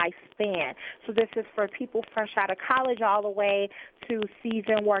career lifespan. So this is for people fresh out of college all the way to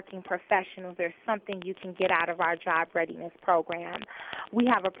seasoned working professionals. There's something you can get out of our job readiness program. We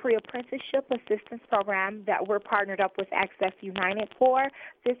have a pre-apprenticeship assistance program that we're partnered up with Access United for.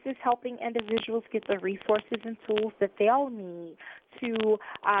 This is helping individuals get the resources and tools that they'll need to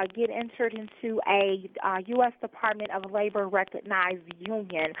get entered into a U.S. Department of Labor recognized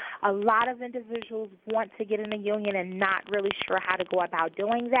union. A lot of individuals want to get in a union and not really sure how to go about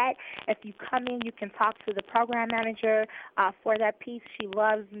doing that. If you come in, you can talk to the program manager for that piece. She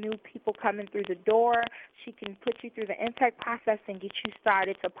loves new people coming through the door. She can put you through the intake process and get you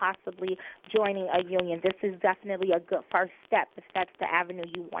started to possibly joining a union. This is definitely a good first step if that's the avenue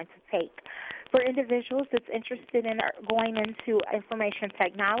you want to take. For individuals that's interested in going into information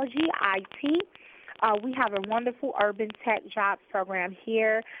technology, IT, we have a wonderful urban tech jobs program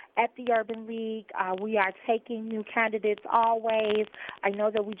here at the Urban League. We are taking new candidates always. I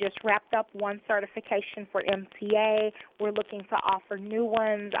know that we just wrapped up one certification for MTA. We're looking to offer new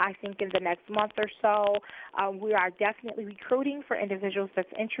ones, I think, in the next month or so. We are definitely recruiting for individuals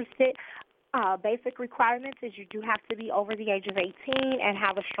that's interested. Basic requirements is you do have to be over the age of 18 and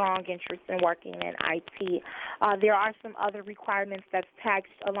have a strong interest in working in IT. There are some other requirements that's tagged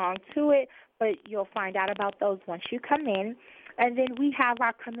along to it, but you'll find out about those once you come in. And then we have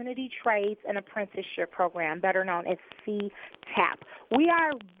our Community Trades and Apprenticeship Program, better known as CTAP. We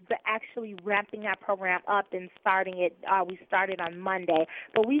are actually ramping that program up and starting it. We started on Monday,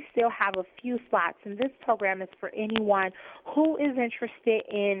 but we still have a few slots. And this program is for anyone who is interested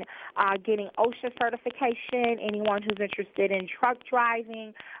in getting OSHA certification, anyone who's interested in truck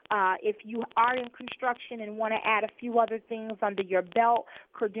driving. If you are in construction and want to add a few other things under your belt,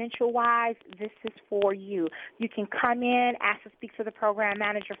 credential-wise, this is for you. You can come in, ask to speak to the program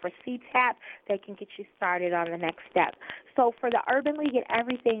manager for CTAP. They can get you started on the next step. So for the Urban League and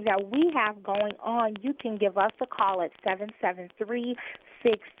everything that we have going on, you can give us a call at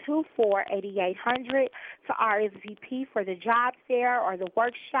 773-624-8800 to RSVP for the job fair or the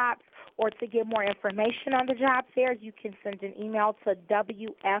workshops, or to get more information on the job fairs, you can send an email to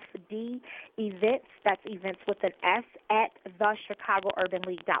WFD Events, that's events with an S, at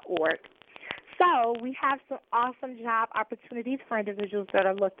thechicagourbanleague.org. So we have some awesome job opportunities for individuals that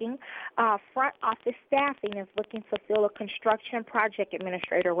are looking. Front office staffing is looking to fill a construction project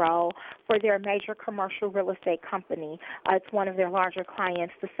administrator role for their major commercial real estate company. It's one of their larger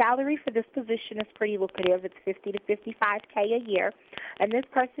clients. The salary for this position is pretty lucrative. It's $50 to $55K a year. And this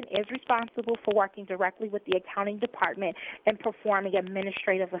person is responsible for working directly with the accounting department and performing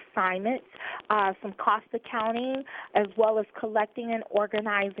administrative assignments, some cost accounting, as well as collecting and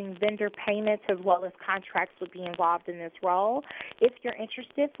organizing vendor payments, as well as contracts would be involved in this role. If you're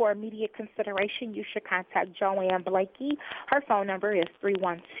interested for immediate consideration, you should contact Joanne Blakey. Her phone number is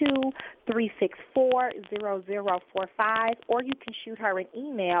 312-364-0045, or you can shoot her an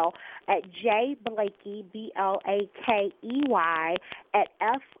email at jblakey, BLAKEY, at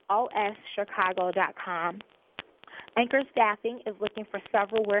FOSchicago.com. Anchor Staffing is looking for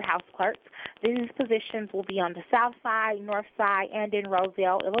several warehouse clerks. These positions will be on the south side, north side, and in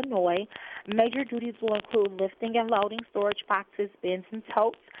Roselle, Illinois. Major duties will include lifting and loading storage boxes, bins, and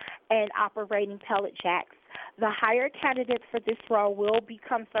totes, and operating pellet jacks. The hired candidates for this role will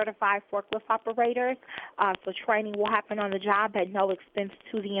become certified forklift operators, so training will happen on the job at no expense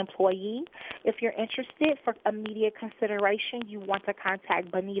to the employee. If you're interested for immediate consideration, you want to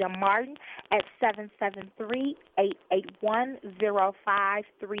contact Bonita Martin at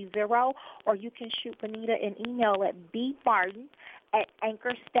 773-881-0530, or you can shoot Bonita an email at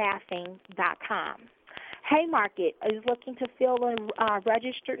bmartin@anchorstaffing.com. Haymarket is looking to fill a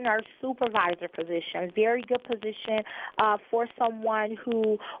registered nurse supervisor position. Very good position for someone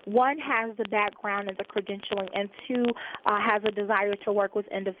who, one, has the background and the credentialing, and two, has a desire to work with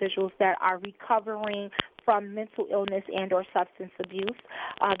individuals that are recovering from mental illness and or substance abuse.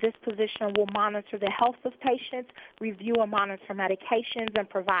 This position will monitor the health of patients, review and monitor medications, and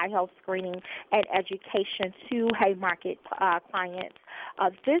provide health screening and education to Haymarket clients.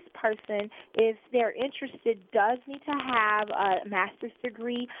 This person, if they're interested, does need to have a master's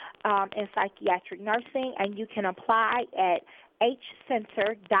degree in psychiatric nursing, and you can apply at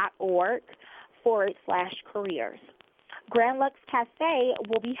hcenter.org/careers. Grand Lux Cafe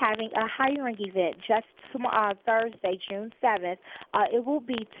will be having a hiring event just Thursday, June 7th. It will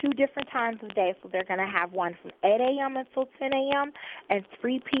be 2 different times of day, so they're going to have one from 8 a.m. until 10 a.m. and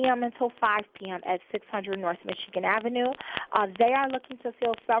 3 p.m. until 5 p.m. at 600 North Michigan Avenue. They are looking to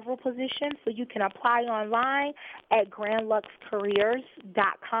fill several positions, so you can apply online at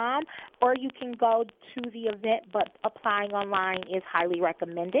grandluxcareers.com, or you can go to the event, but applying online is highly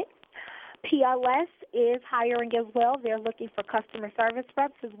recommended. PLS is hiring as well. They're looking for customer service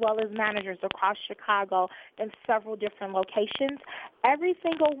reps as well as managers across Chicago in several different locations. Every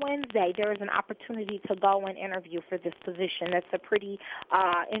single Wednesday, there is an opportunity to go and interview for this position. That's a pretty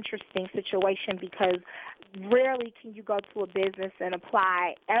interesting situation because rarely can you go to a business and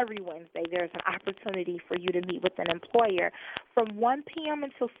apply every Wednesday. There's an opportunity for you to meet with an employer. From 1 p.m.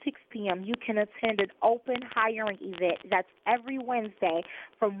 until 6 p.m., you can attend an open hiring event. That's every Wednesday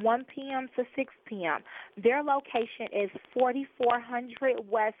from 1 p.m. to 6 p.m. Their location is 4400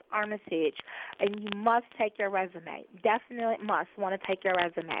 West Armitage, and you must take your resume. Definitely must want to take your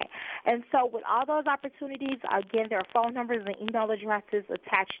resume. And so with all those opportunities, again, there are phone numbers and email addresses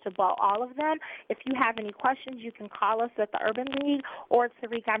attached to all of them. If you have any questions, you can call us at the Urban League, or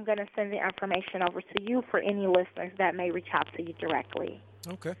Tariq, I'm going to send the information over to you for any listeners that may reach out to you directly.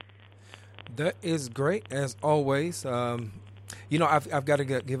 Okay. That is great, as always. You know, I've got to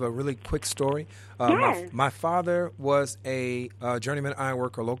give a really quick story. Yes. My father was a journeyman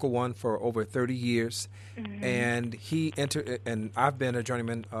ironworker, Local 1, for over 30 years. Mm-hmm. And he entered, and I've been a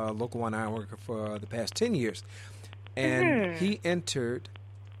journeyman Local 1 ironworker for the past 10 years. And he entered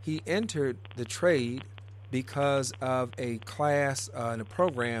the trade because of a class and a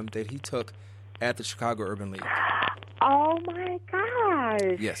program that he took at the Chicago Urban League. Oh, my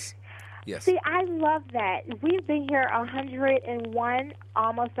gosh. Yes. Yes. See, I love that. We've been here 101,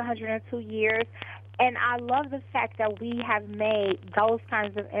 almost 102 years, and I love the fact that we have made those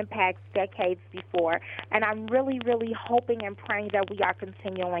kinds of impacts decades before, and I'm really, really hoping and praying that we are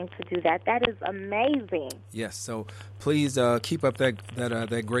continuing to do that. That is amazing. Yes, so please keep up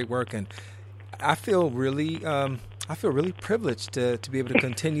that great work, and I feel really privileged to be able to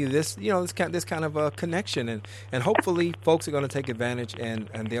continue this, this kind of a connection, and hopefully folks are going to take advantage and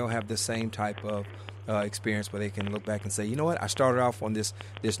they'll have the same type of experience where they can look back and say, you know what, I started off on this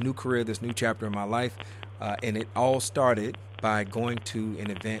new career, this new chapter in my life, and it all started by going to an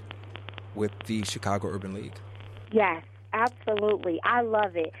event with the Chicago Urban League. Yes. Absolutely. I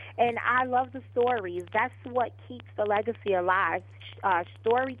love it. And I love the stories. That's what keeps the legacy alive.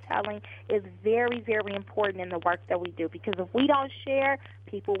 Storytelling is very, very important in the work that we do, because if we don't share,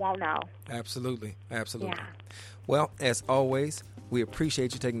 people won't know. Absolutely. Absolutely. Yeah. Well, as always, we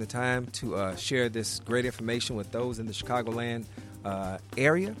appreciate you taking the time to share this great information with those in the Chicagoland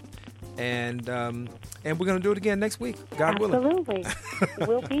area. And we're going to do it again next week, God willing. Absolutely.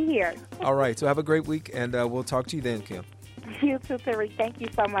 We'll be here. All right. So have a great week, and we'll talk to you then, Kim. You too, Tariq. Thank you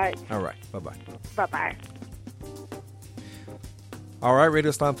so much. All right. Bye-bye. Bye-bye. All right, Radio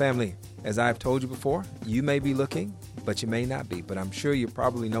Islam family. As I've told you before, you may be looking, but you may not be. But I'm sure you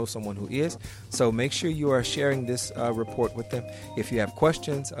probably know someone who is. So make sure you are sharing this report with them. If you have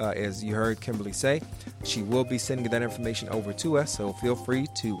questions, as you heard Kimberly say, she will be sending that information over to us. So feel free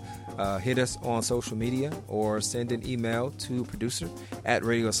to hit us on social media or send an email to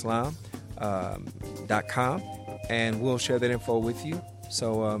producer@radioislam.com, and we'll share that info with you.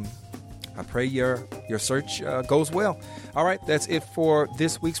 So I pray your search goes well. All right, that's it for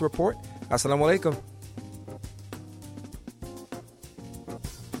this week's report. Assalamu alaikum.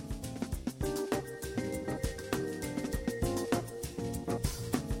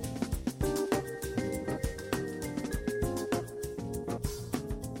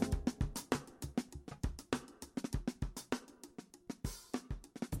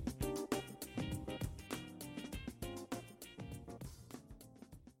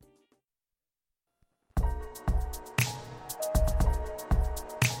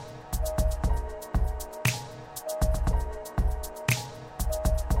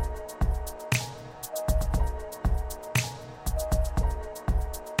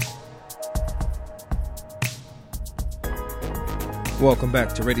 Welcome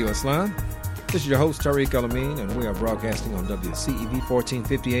back to Radio Islam. This is your host, Tariq El-Amin, and we are broadcasting on WCEV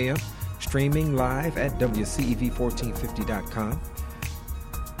 1450 AM, streaming live at WCEV1450.com.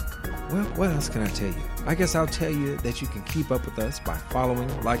 Well, what else can I tell you? I guess I'll tell you that you can keep up with us by following,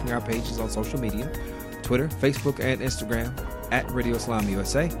 liking our pages on social media, Twitter, Facebook, and Instagram at Radio Islam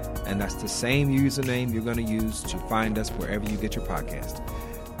USA, and that's the same username you're going to use to find us wherever you get your podcast.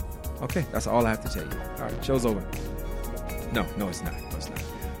 Okay, that's all I have to tell you. All right, show's over. No, it's not.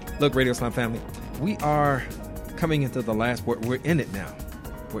 Look, Radio Islam family, we are coming into the last, we're in it now.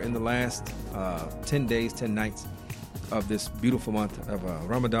 We're in the last 10 days, 10 nights of this beautiful month of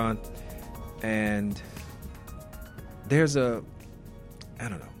Ramadan. And there's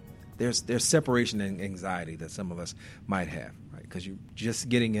there's separation and anxiety that some of us might have, right? Because you're just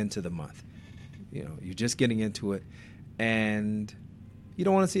getting into the month. You know, you're just getting into it, and you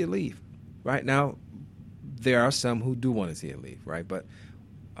don't want to see it leave. Right now, there are some who do want to see it leave, right? But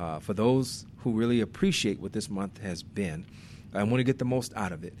for those who really appreciate what this month has been and want to get the most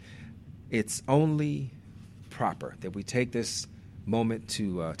out of it, it's only proper that we take this moment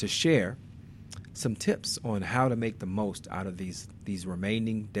to share some tips on how to make the most out of these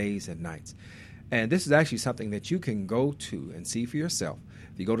remaining days and nights. And this is actually something that you can go to and see for yourself.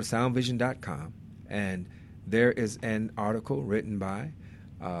 If you go to soundvision.com, and there is an article written by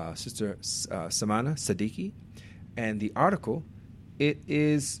Sister Samana Siddiqui, and the article, it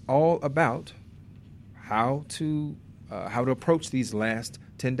is all about how to approach these last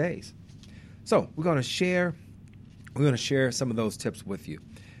 10 days. So we're going to share some of those tips with you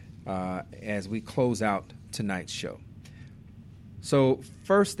as we close out tonight's show. So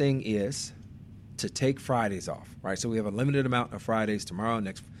first thing is to take Fridays off, right? So we have a limited amount of Fridays tomorrow.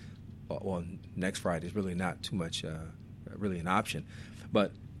 Next Friday is really not too much, really an option,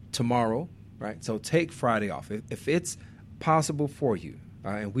 but tomorrow, right? So take Friday off if it's possible for you.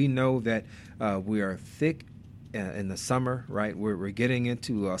 And we know that we are thick in the summer, right? We're getting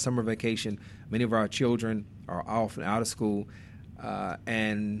into summer vacation. Many of our children are off and out of school,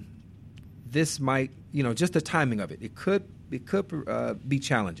 and this might, just the timing of it. It could be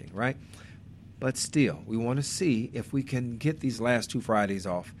challenging, right? But still, we want to see if we can get these last 2 Fridays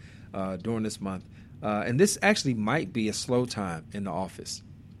off during this month. And this actually might be a slow time in the office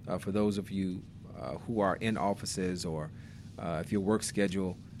for those of you who are in offices, or if your work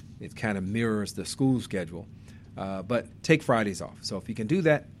schedule, it kind of mirrors the school schedule. But take Fridays off. So if you can do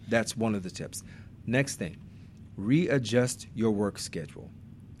that, that's one of the tips. Next thing, readjust your work schedule.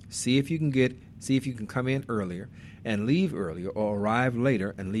 See if you can come in earlier and leave earlier, or arrive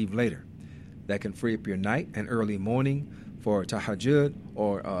later and leave later. That can free up your night and early morning for tahajjud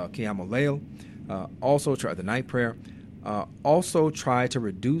or qiyamul layl. Also try the night prayer. Also try to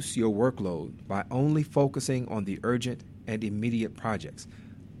reduce your workload by only focusing on the urgent and immediate projects.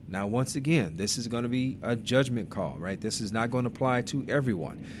 Now, once again, this is going to be a judgment call, right? This is not going to apply to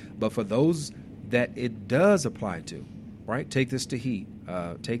everyone. But for those that it does apply to, right, take this to heed.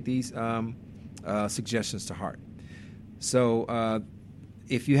 Take these suggestions to heart. So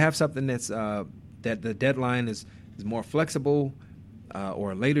if you have something that's that the deadline is more flexible,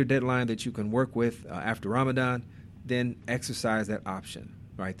 or a later deadline that you can work with after Ramadan, then exercise that option,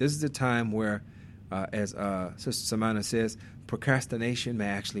 right? This is the time where, as Sister Samana says, procrastination may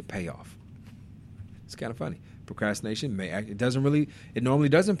actually pay off. It's kind of funny. Procrastination it normally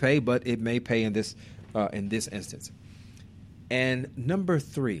doesn't pay, but it may pay in this instance. And number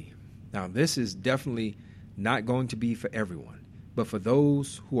 3, now this is definitely not going to be for everyone, but for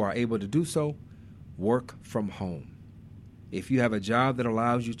those who are able to do so, work from home. If you have a job that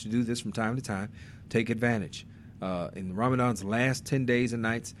allows you to do this from time to time, take advantage. In Ramadan's last 10 days and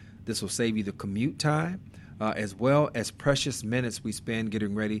nights, this will save you the commute time, as well as precious minutes we spend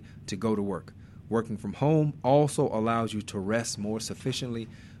getting ready to go to work. Working from home also allows you to rest more sufficiently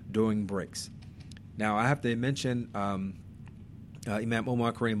during breaks. Now, I have to mention Imam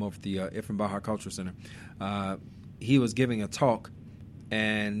Omar Kareem of the Ifrin Bahar Cultural Center. He was giving a talk,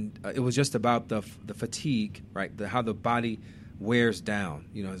 and it was just about the fatigue, right? How the body wears down,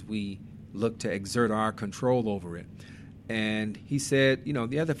 as we look to exert our control over it. And he said,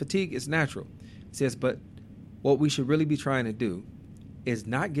 the fatigue is natural. He says, but what we should really be trying to do is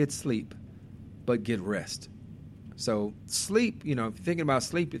not get sleep, but get rest. So sleep, if you're thinking about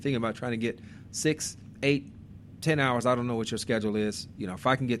sleep, you're thinking about trying to get 6, 8, 10 hours. I don't know what your schedule is. If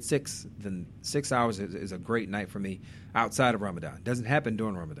I can get 6, then 6 hours is a great night for me outside of Ramadan. It doesn't happen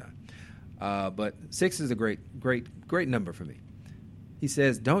during Ramadan. But 6 is a great number for me. He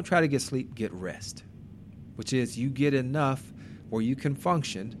says, don't try to get sleep, get rest, which is you get enough where you can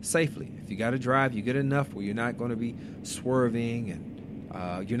function safely. If you got to drive, you get enough where you're not going to be swerving and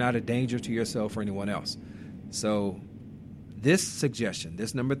You're not a danger to yourself or anyone else. So this suggestion,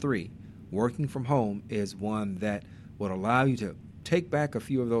 this number 3, working from home, is one that would allow you to take back a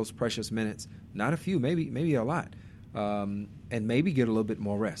few of those precious minutes, not a few, maybe a lot, and maybe get a little bit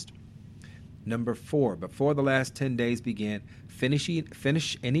more rest. Number 4, before the last 10 days begin,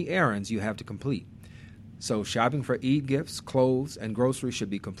 finish any errands you have to complete. So shopping for Eid gifts, clothes, and groceries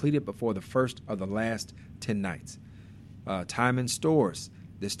should be completed before the first of the last 10 nights. Time in stores.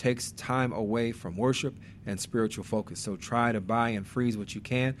 This takes time away from worship and spiritual focus. So try to buy and freeze what you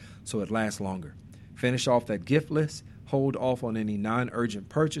can so it lasts longer. Finish off that gift list. Hold off on any non-urgent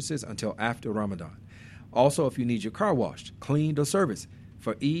purchases until after Ramadan. Also, if you need your car washed, cleaned, or serviced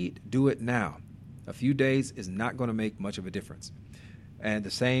for Eid, do it now. A few days is not going to make much of a difference. And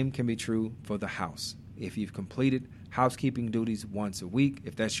the same can be true for the house. If you've completed housekeeping duties once a week,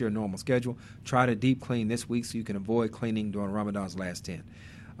 if that's your normal schedule, try to deep clean this week so you can avoid cleaning during Ramadan's last 10.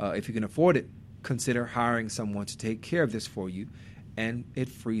 If you can afford it, consider hiring someone to take care of this for you, and it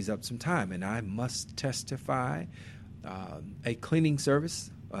frees up some time. And I must testify, a cleaning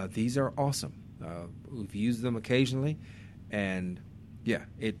service, these are awesome. We've used them occasionally, and yeah,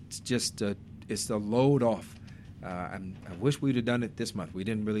 it's just it's a load off. I wish we'd have done it this month. We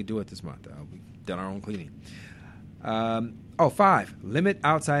didn't really do it this month. We've done our own cleaning. 5, limit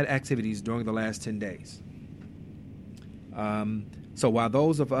outside activities during the last 10 days. So while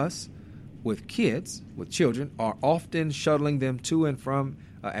those of us with children, are often shuttling them to and from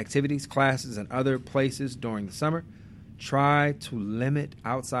activities, classes, and other places during the summer, try to limit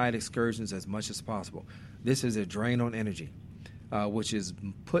outside excursions as much as possible. This is a drain on energy, which is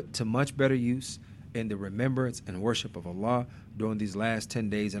put to much better use in the remembrance and worship of Allah during these last 10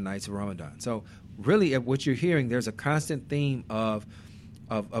 days and nights of Ramadan. So really, what you're hearing, there's a constant theme of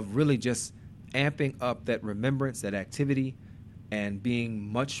really just amping up that remembrance, that activity, and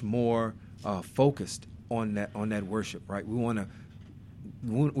being much more focused on that worship. Right? We want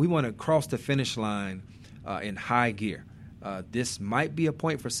to cross the finish line in high gear. This might be a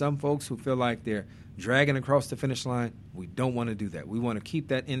point for some folks who feel like they're dragging across the finish line. We don't want to do that. We want to keep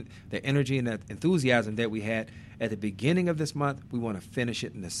that in the energy and that enthusiasm that we had at the beginning of this month. We want to finish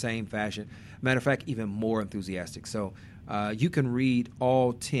it in the same fashion. Matter of fact, even more enthusiastic. So you can read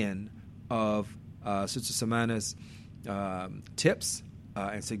all 10 of Sister Samana's tips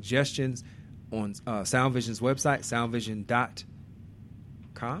and suggestions on Sound Vision's website,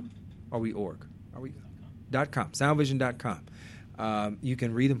 soundvision.com. Are we .org? Are we .com? Soundvision.com. You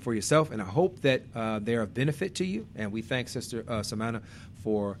can read them for yourself, and I hope that they're of benefit to you. And we thank Sister Samana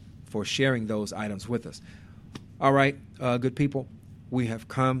for sharing those items with us. All right, good people, we have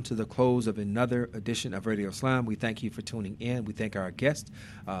come to the close of another edition of Radio Islam. We thank you for tuning in. We thank our guest,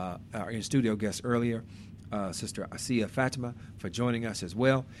 our in-studio guest earlier, Sister Asiya Fatima, for joining us as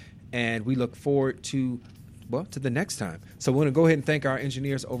well. And we look forward to the next time. So we want to go ahead and thank our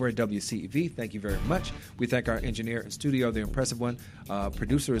engineers over at WCEV. Thank you very much. We thank our engineer in studio, the impressive one,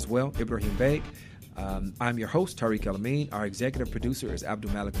 producer as well, Ibrahim Beg. I'm your host, Tariq El-Amin. Our executive producer is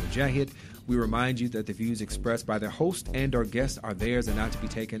Abdul Malik Mujahid. We remind you that the views expressed by their host and or guests are theirs and not to be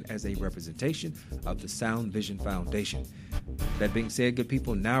taken as a representation of the Sound Vision Foundation. That being said, good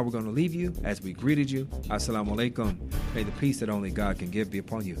people, now we're going to leave you as we greeted you. Assalamu alaikum. May the peace that only God can give be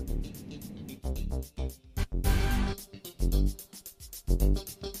upon you.